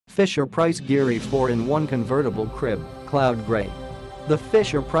Fisher-Price Geary 4-in-1 Convertible Crib, Cloud Gray. The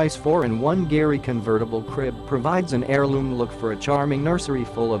Fisher-Price 4-in-1 Geary convertible crib provides an heirloom look for a charming nursery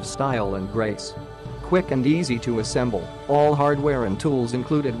full of style and grace. Quick and easy to assemble, all hardware and tools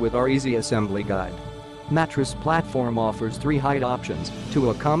included with our easy assembly guide. Mattress platform offers 3 height options to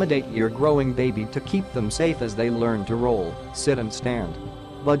accommodate your growing baby to keep them safe as they learn to roll, sit and stand.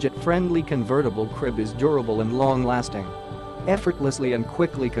 Budget-friendly convertible crib is durable and long-lasting. Effortlessly and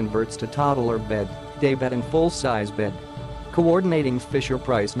quickly converts to toddler bed, daybed and full-size bed. Coordinating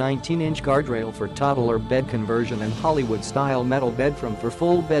Fisher-Price 19-inch guardrail for toddler bed conversion and Hollywood-style metal bedframe for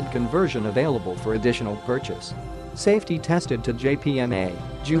full bed conversion available for additional purchase. Safety tested to JPMA,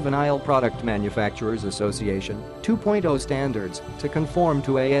 Juvenile Product Manufacturers Association 2.0 standards to conform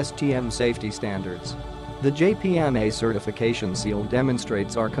to ASTM Safety Standards. The JPMA Certification Seal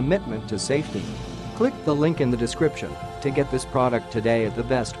demonstrates our commitment to safety. Click the link in the description to get this product today at the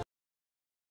best